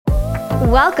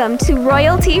Welcome to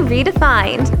Royalty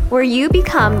Redefined, where you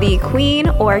become the queen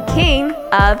or king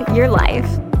of your life.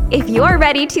 If you're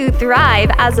ready to thrive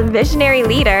as a visionary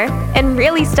leader and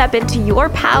really step into your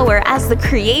power as the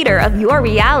creator of your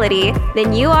reality,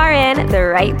 then you are in the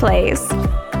right place.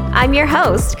 I'm your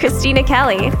host, Christina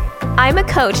Kelly. I'm a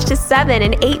coach to 7-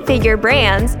 and 8-figure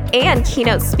brands and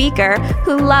keynote speaker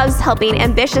who loves helping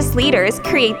ambitious leaders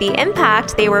create the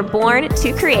impact they were born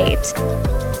to create.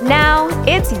 Now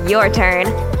it's your turn.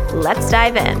 Let's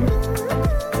dive in.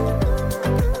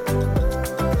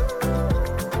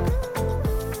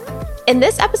 In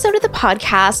this episode of the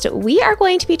podcast, we are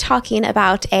going to be talking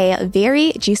about a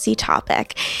very juicy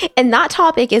topic. And that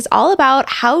topic is all about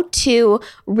how to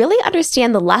really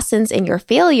understand the lessons in your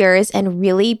failures and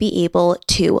really be able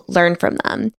to learn from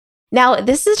them. Now,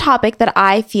 this is a topic that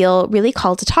I feel really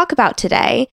called to talk about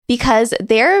today because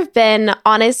there have been,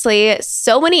 honestly,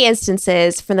 so many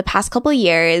instances from the past couple of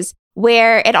years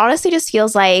where it honestly just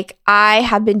feels like I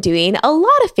have been doing a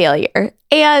lot of failure.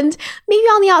 And maybe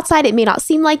on the outside, it may not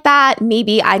seem like that.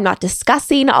 Maybe I'm not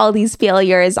discussing all these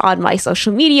failures on my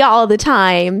social media all the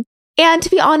time. And to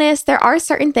be honest, there are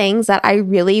certain things that I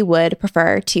really would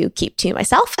prefer to keep to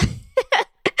myself.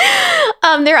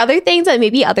 There are other things that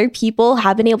maybe other people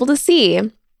have been able to see.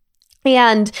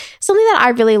 And something that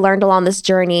I've really learned along this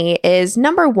journey is,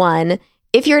 number one,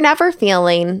 if you're never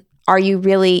failing, are you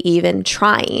really even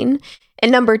trying?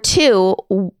 And number two,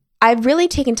 I've really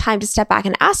taken time to step back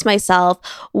and ask myself,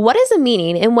 what is the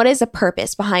meaning and what is the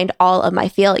purpose behind all of my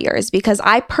failures? Because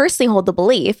I personally hold the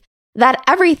belief that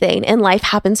everything in life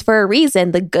happens for a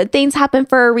reason. The good things happen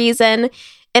for a reason.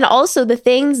 And also the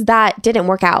things that didn't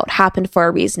work out happened for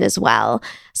a reason as well.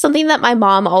 Something that my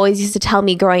mom always used to tell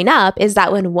me growing up is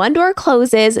that when one door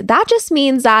closes, that just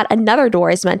means that another door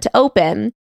is meant to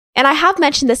open. And I have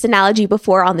mentioned this analogy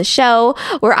before on the show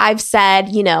where I've said,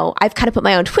 I've kind of put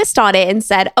my own twist on it and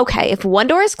said, okay, if one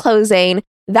door is closing,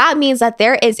 that means that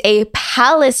there is a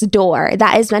palace door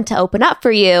that is meant to open up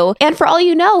for you. And for all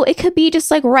you know, it could be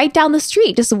just like right down the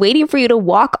street, just waiting for you to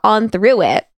walk on through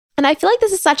it. And I feel like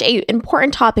this is such an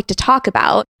important topic to talk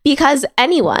about because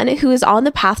anyone who is on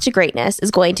the path to greatness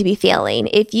is going to be failing.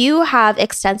 If you have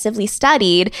extensively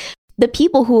studied the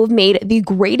people who have made the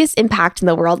greatest impact in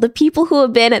the world, the people who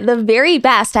have been the very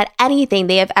best at anything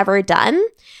they have ever done,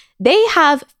 they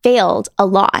have failed a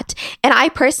lot. And I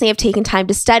personally have taken time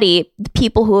to study the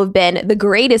people who have been the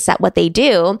greatest at what they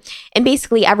do in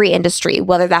basically every industry,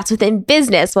 whether that's within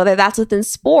business, whether that's within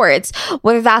sports,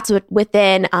 whether that's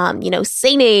within,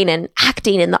 singing and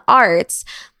acting in the arts.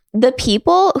 The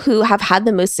people who have had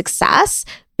the most success,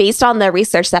 based on the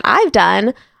research that I've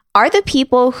done, are the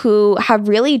people who have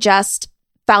really just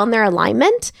found their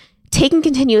alignment, taken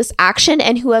continuous action,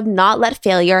 and who have not let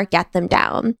failure get them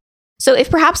down. So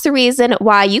if perhaps the reason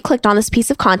why you clicked on this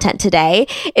piece of content today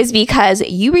is because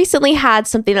you recently had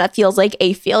something that feels like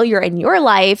a failure in your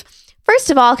life,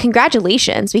 first of all,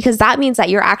 congratulations, because that means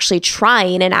that you're actually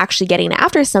trying and actually getting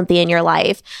after something in your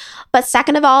life. But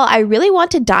second of all, I really want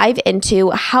to dive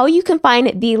into how you can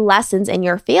find the lessons in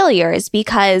your failures,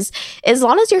 because as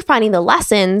long as you're finding the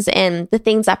lessons and the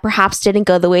things that perhaps didn't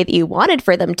go the way that you wanted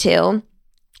for them to,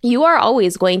 you are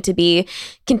always going to be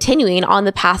continuing on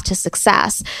the path to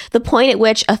success. The point at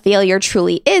which a failure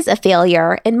truly is a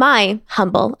failure, in my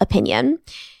humble opinion,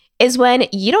 is when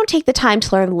you don't take the time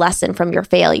to learn a lesson from your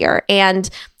failure. And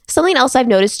something else I've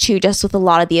noticed too, just with a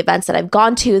lot of the events that I've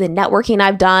gone to, the networking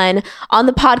I've done on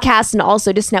the podcast, and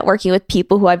also just networking with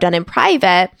people who I've done in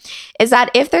private, is that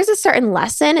if there's a certain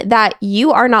lesson that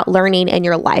you are not learning in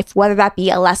your life, whether that be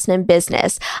a lesson in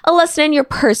business, a lesson in your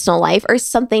personal life, or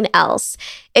something else,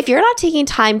 if you're not taking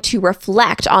time to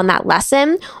reflect on that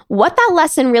lesson, what that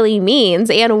lesson really means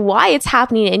and why it's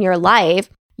happening in your life,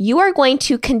 you are going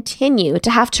to continue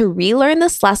to have to relearn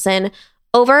this lesson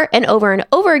over and over and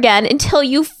over again until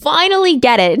you finally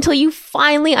get it, until you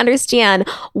finally understand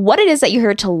what it is that you're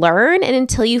here to learn, and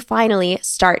until you finally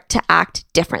start to act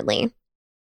differently.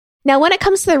 Now, when it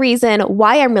comes to the reason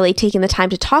why I'm really taking the time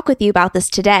to talk with you about this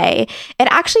today, it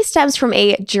actually stems from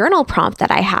a journal prompt that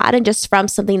I had and just from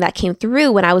something that came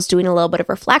through when I was doing a little bit of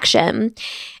reflection.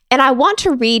 And I want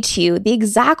to read to you the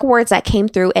exact words that came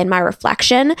through in my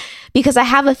reflection, because I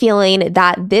have a feeling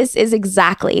that this is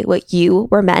exactly what you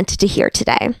were meant to hear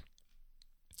today.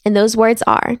 And those words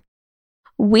are,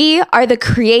 we are the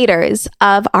creators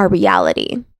of our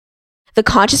reality, the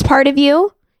conscious part of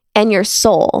you and your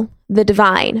soul, the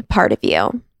divine part of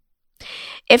you.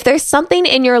 If there's something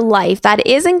in your life that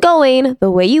isn't going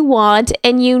the way you want,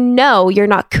 and you know you're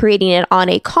not creating it on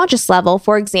a conscious level,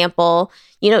 for example,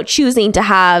 choosing to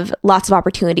have lots of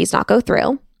opportunities not go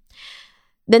through,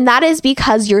 then that is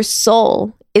because your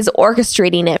soul is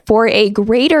orchestrating it for a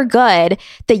greater good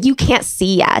that you can't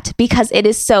see yet because it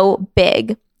is so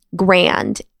big,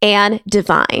 grand, and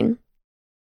divine.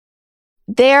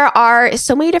 There are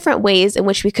so many different ways in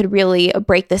which we could really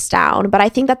break this down, but I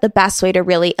think that the best way to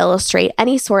really illustrate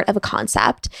any sort of a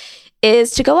concept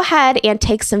is to go ahead and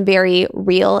take some very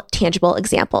real, tangible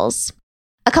examples.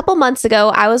 A couple months ago,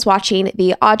 I was watching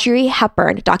the Audrey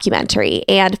Hepburn documentary,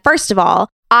 and first of all,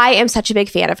 I am such a big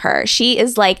fan of her. She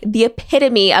is like the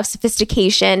epitome of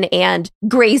sophistication and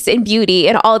grace and beauty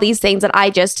and all these things that I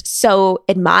just so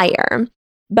admire.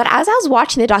 But as I was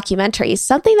watching the documentary,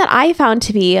 something that I found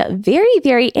to be very,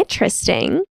 very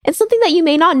interesting, and something that you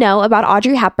may not know about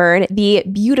Audrey Hepburn, the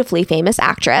beautifully famous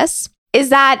actress, is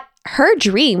that her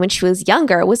dream when she was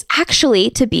younger was actually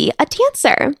to be a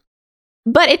dancer.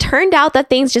 But it turned out that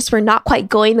things just were not quite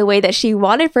going the way that she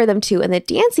wanted for them to in the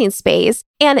dancing space.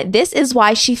 And this is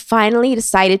why she finally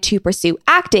decided to pursue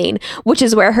acting, which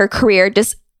is where her career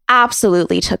just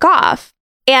absolutely took off.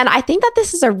 And I think that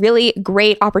this is a really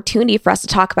great opportunity for us to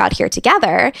talk about here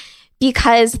together,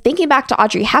 because thinking back to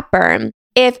Audrey Hepburn,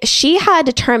 if she had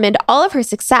determined all of her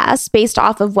success based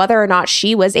off of whether or not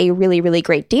she was a really, really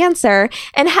great dancer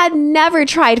and had never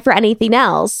tried for anything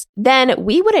else, then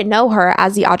we wouldn't know her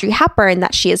as the Audrey Hepburn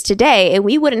that she is today. And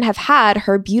we wouldn't have had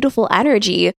her beautiful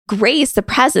energy grace the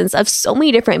presence of so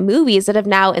many different movies that have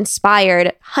now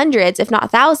inspired hundreds, if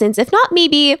not thousands, if not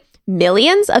maybe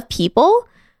millions of people.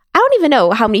 I don't even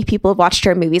know how many people have watched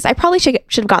her movies. I probably should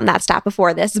have gotten that stat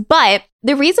before this. But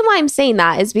the reason why I'm saying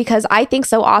that is because I think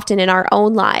so often in our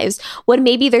own lives, when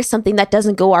maybe there's something that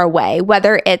doesn't go our way,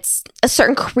 whether it's a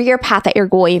certain career path that you're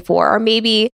going for, or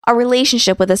maybe a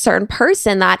relationship with a certain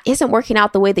person that isn't working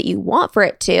out the way that you want for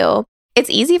it to, it's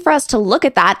easy for us to look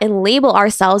at that and label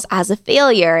ourselves as a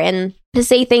failure and to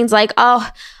say things like,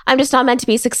 oh, I'm just not meant to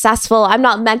be successful. I'm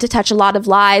not meant to touch a lot of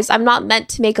lives. I'm not meant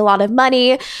to make a lot of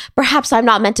money. Perhaps I'm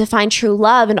not meant to find true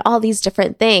love and all these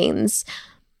different things.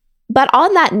 But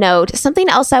on that note, something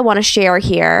else I want to share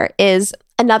here is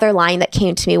another line that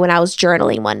came to me when I was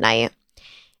journaling one night.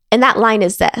 And that line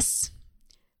is this: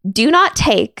 do not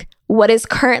take what is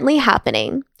currently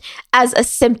happening as a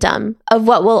symptom of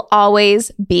what will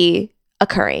always be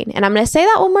occurring. And I'm going to say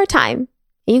that one more time.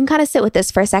 You can kind of sit with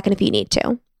this for a second if you need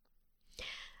to.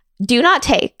 Do not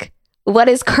take what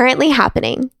is currently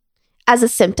happening as a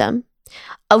symptom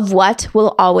of what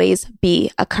will always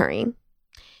be occurring.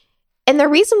 And the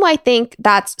reason why I think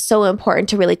that's so important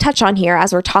to really touch on here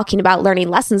as we're talking about learning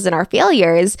lessons in our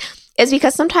failures is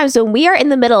because sometimes when we are in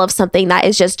the middle of something that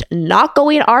is just not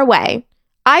going our way,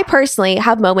 I personally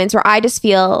have moments where I just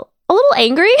feel a little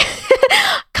angry,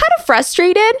 kind of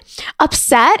frustrated,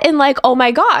 upset, and like, oh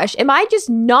my gosh, am I just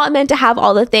not meant to have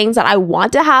all the things that I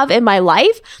want to have in my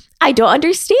life? I don't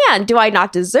understand. Do I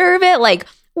not deserve it? Like,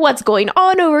 what's going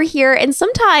on over here? And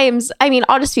sometimes, I mean,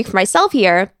 I'll just speak for myself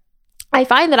here. I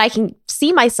find that I can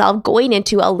see myself going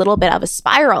into a little bit of a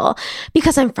spiral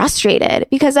because I'm frustrated,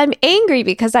 because I'm angry,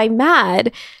 because I'm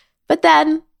mad. But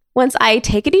then once I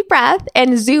take a deep breath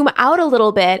and zoom out a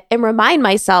little bit and remind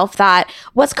myself that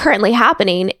what's currently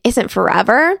happening isn't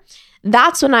forever,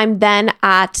 that's when I'm then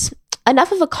at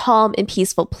enough of a calm and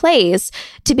peaceful place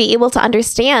to be able to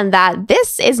understand that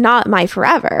this is not my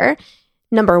forever,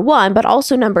 number one, but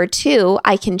also number two,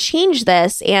 I can change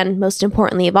this. And most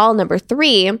importantly of all, number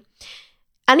three,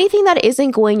 anything that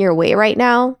isn't going your way right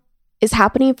now is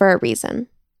happening for a reason.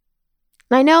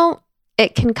 And I know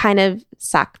it can kind of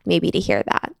suck maybe to hear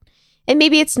that. And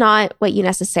maybe it's not what you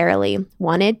necessarily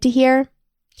wanted to hear.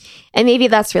 And maybe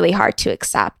that's really hard to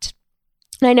accept.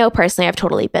 And I know personally, I've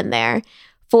totally been there.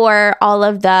 For all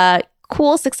of the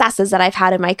cool successes that I've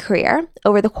had in my career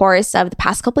over the course of the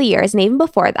past couple of years, and even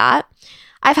before that,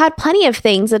 I've had plenty of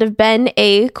things that have been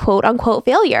a quote unquote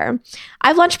failure.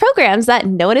 I've launched programs that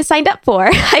no one has signed up for.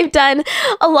 I've done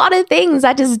a lot of things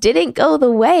that just didn't go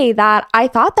the way that I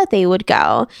thought that they would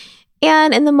go.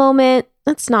 And in the moment,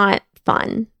 that's not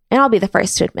fun. And I'll be the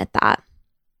first to admit that.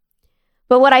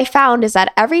 But what I found is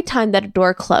that every time that a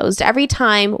door closed, every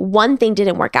time one thing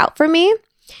didn't work out for me,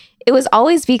 it was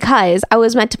always because I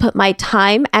was meant to put my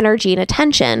time, energy, and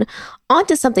attention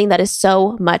onto something that is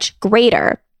so much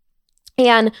greater.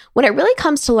 And when it really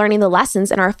comes to learning the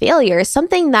lessons in our failures,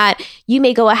 something that you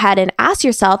may go ahead and ask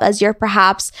yourself as you're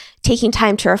perhaps taking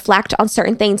time to reflect on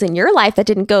certain things in your life that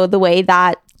didn't go the way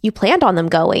that you planned on them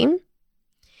going,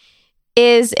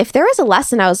 is if there is a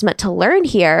lesson I was meant to learn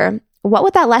here, what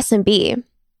would that lesson be?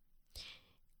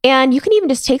 And you can even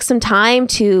just take some time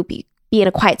to be in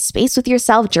a quiet space with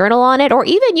yourself, journal on it, or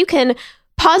even you can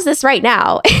pause this right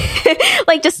now.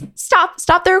 Like just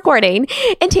stop the recording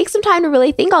and take some time to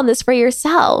really think on this for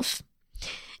yourself.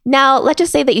 Now, let's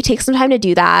just say that you take some time to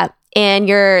do that and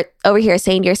you're over here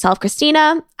saying to yourself,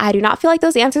 Christina, I do not feel like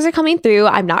those answers are coming through.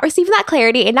 I'm not receiving that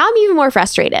clarity. And now I'm even more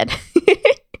frustrated.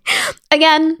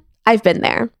 Again, I've been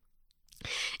there.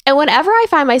 And whenever I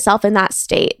find myself in that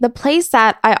state, the place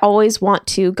that I always want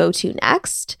to go to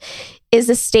next is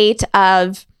a state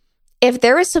of, if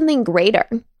there was something greater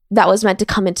that was meant to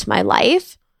come into my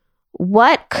life,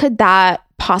 what could that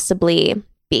possibly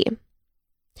be?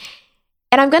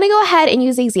 And I'm going to go ahead and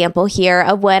use the example here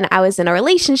of when I was in a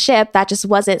relationship that just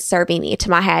wasn't serving me to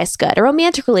my highest good, a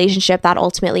romantic relationship that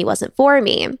ultimately wasn't for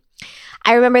me.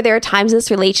 I remember there were times in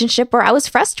this relationship where I was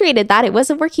frustrated that it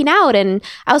wasn't working out. And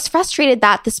I was frustrated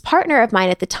that this partner of mine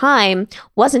at the time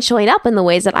wasn't showing up in the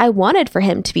ways that I wanted for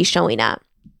him to be showing up.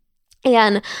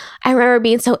 And I remember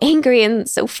being so angry and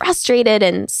so frustrated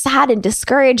and sad and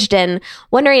discouraged and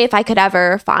wondering if I could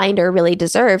ever find or really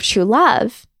deserve true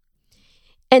love.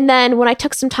 And then when I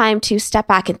took some time to step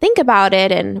back and think about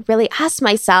it and really ask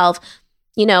myself,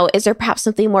 is there perhaps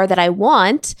something more that I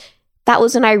want? That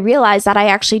was when I realized that I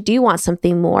actually do want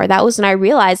something more. That was when I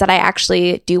realized that I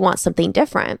actually do want something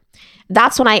different.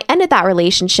 That's when I ended that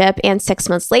relationship and 6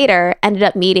 months later ended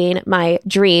up meeting my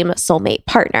dream soulmate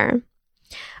partner.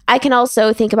 I can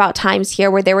also think about times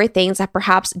here where there were things that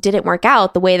perhaps didn't work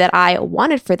out the way that I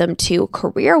wanted for them to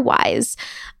career-wise.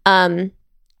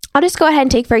 I'll just go ahead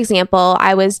and take, for example,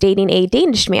 I was dating a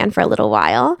Danish man for a little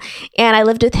while, and I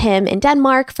lived with him in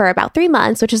Denmark for about 3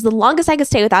 months, which is the longest I could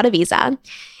stay without a visa.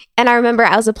 And I remember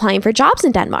I was applying for jobs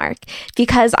in Denmark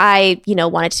because I,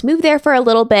 wanted to move there for a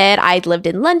little bit. I'd lived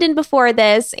in London before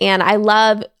this, and I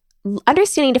love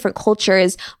understanding different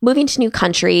cultures, moving to new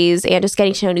countries, and just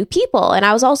getting to know new people. And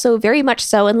I was also very much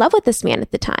so in love with this man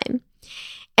at the time.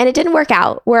 And it didn't work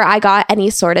out where I got any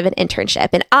sort of an internship.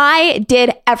 And I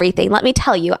did everything. Let me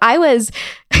tell you, I was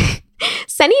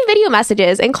sending video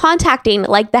messages and contacting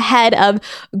like the head of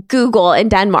Google in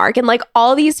Denmark and like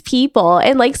all these people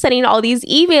and like sending all these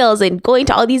emails and going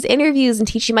to all these interviews and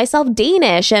teaching myself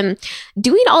Danish and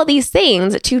doing all these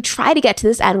things to try to get to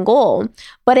this end goal.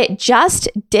 But it just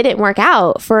didn't work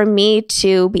out for me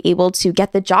to be able to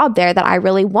get the job there that I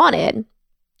really wanted.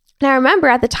 And I remember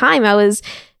at the time I was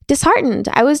disheartened,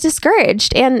 I was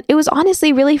discouraged, and it was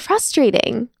honestly really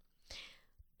frustrating.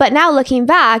 But now looking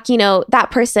back, that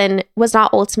person was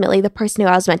not ultimately the person who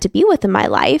I was meant to be with in my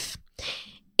life.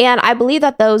 And I believe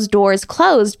that those doors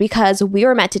closed because we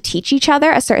were meant to teach each other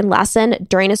a certain lesson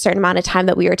during a certain amount of time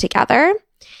that we were together.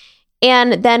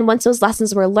 And then once those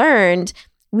lessons were learned,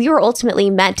 we were ultimately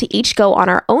meant to each go on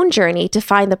our own journey to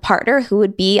find the partner who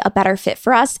would be a better fit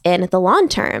for us in the long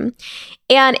term.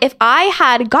 And if I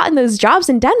had gotten those jobs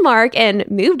in Denmark and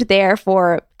moved there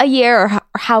for a year or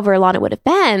however long it would have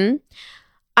been,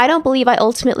 I don't believe I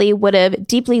ultimately would have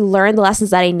deeply learned the lessons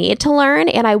that I needed to learn.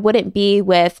 And I wouldn't be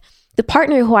with the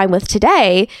partner who I'm with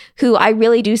today, who I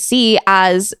really do see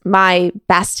as my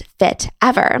best fit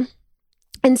ever.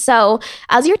 And so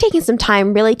as you're taking some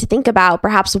time really to think about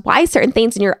perhaps why certain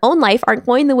things in your own life aren't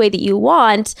going the way that you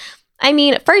want, I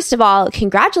mean, first of all,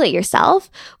 congratulate yourself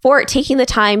for taking the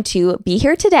time to be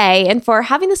here today and for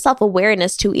having the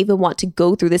self-awareness to even want to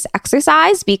go through this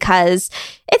exercise, because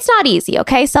it's not easy,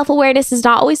 okay? Self-awareness is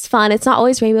not always fun. It's not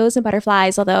always rainbows and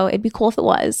butterflies, although it'd be cool if it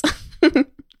was. The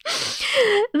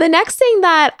next thing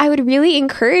that I would really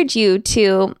encourage you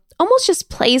to almost just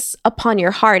place upon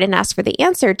your heart and ask for the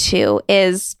answer to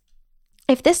is,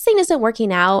 if this thing isn't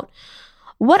working out,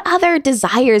 what other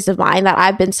desires of mine that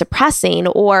I've been suppressing,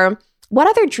 or what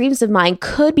other dreams of mine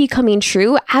could be coming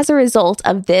true as a result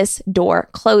of this door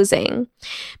closing?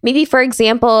 Maybe, for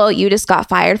example, you just got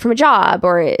fired from a job,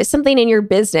 or something in your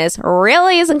business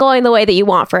really isn't going the way that you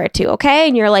want for it to, okay?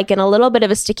 And you're like in a little bit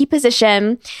of a sticky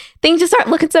position. Things just aren't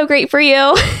looking so great for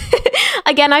you.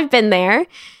 Again, I've been there.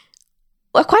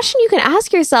 A question you can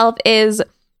ask yourself is,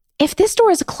 if this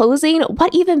door is closing,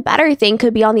 what even better thing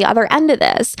could be on the other end of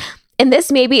this? And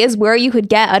this maybe is where you could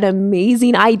get an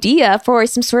amazing idea for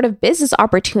some sort of business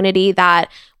opportunity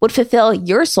that would fulfill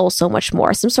your soul so much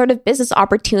more, some sort of business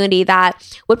opportunity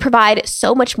that would provide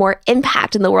so much more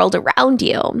impact in the world around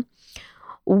you.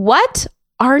 What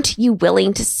aren't you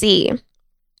willing to see?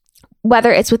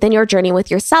 Whether it's within your journey with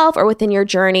yourself or within your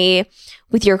journey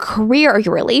with your career or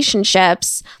your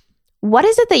relationships, what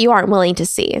is it that you aren't willing to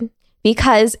see?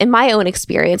 Because in my own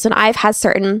experience, when I've had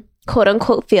certain quote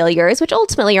unquote failures, which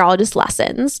ultimately are all just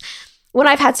lessons, when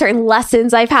I've had certain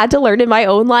lessons I've had to learn in my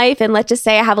own life, and let's just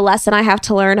say I have a lesson I have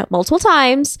to learn multiple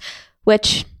times,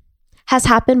 which has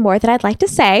happened more than I'd like to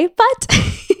say, but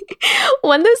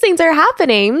when those things are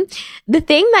happening, the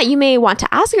thing that you may want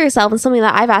to ask yourself, and something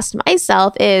that I've asked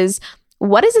myself, is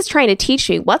what is this trying to teach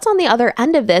me? What's on the other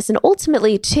end of this? And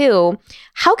ultimately, too,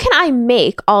 how can I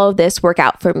make all of this work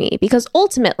out for me? Because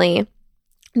ultimately,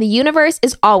 the universe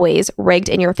is always rigged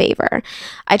in your favor.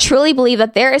 I truly believe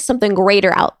that there is something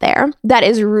greater out there that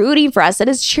is rooting for us, that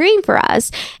is cheering for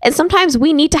us. And sometimes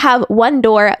we need to have one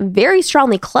door very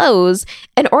strongly closed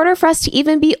in order for us to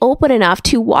even be open enough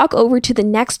to walk over to the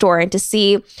next door and to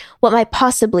see what might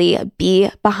possibly be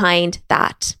behind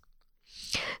that.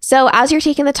 So as you're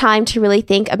taking the time to really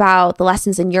think about the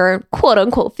lessons in your quote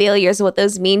unquote failures and what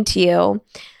those mean to you,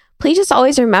 please just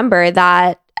always remember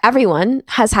that everyone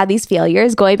has had these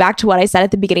failures, going back to what I said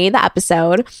at the beginning of the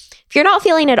episode. If you're not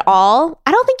failing at all,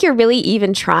 I don't think you're really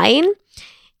even trying.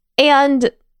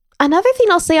 And another thing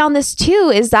I'll say on this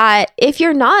too is that if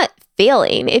you're not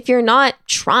failing, if you're not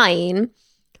trying,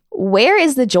 where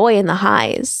is the joy in the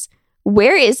highs?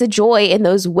 Where is the joy in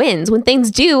those wins when things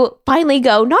do finally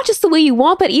go not just the way you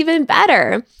want, but even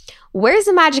better? Where's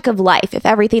the magic of life if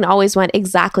everything always went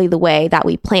exactly the way that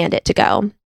we planned it to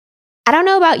go? I don't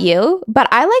know about you, but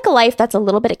I like a life that's a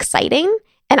little bit exciting.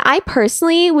 And I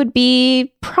personally would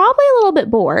be probably a little bit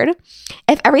bored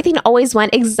if everything always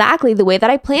went exactly the way that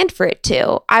I planned for it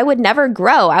to. I would never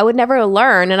grow. I would never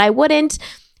learn. And I wouldn't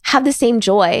have the same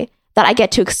joy that I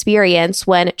get to experience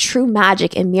when true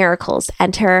magic and miracles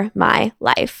enter my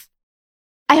life.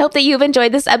 I hope that you've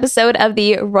enjoyed this episode of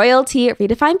the Royalty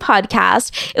Redefined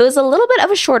podcast. It was a little bit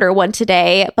of a shorter one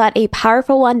today, but a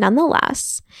powerful one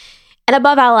nonetheless. And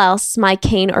above all else, my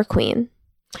king or queen,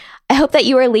 I hope that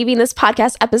you are leaving this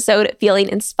podcast episode feeling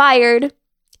inspired,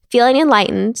 feeling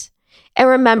enlightened, and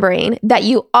remembering that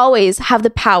you always have the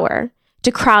power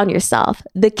to crown yourself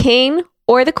the king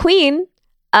or the queen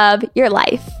of your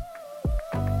life.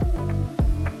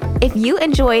 If you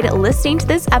enjoyed listening to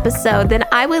this episode, then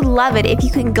I would love it if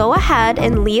you can go ahead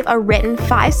and leave a written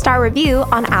 5-star review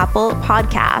on Apple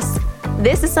Podcasts.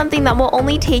 This is something that will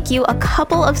only take you a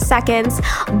couple of seconds,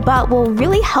 but will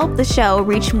really help the show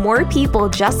reach more people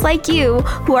just like you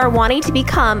who are wanting to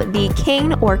become the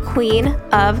king or queen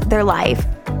of their life.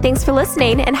 Thanks for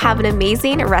listening and have an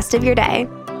amazing rest of your day.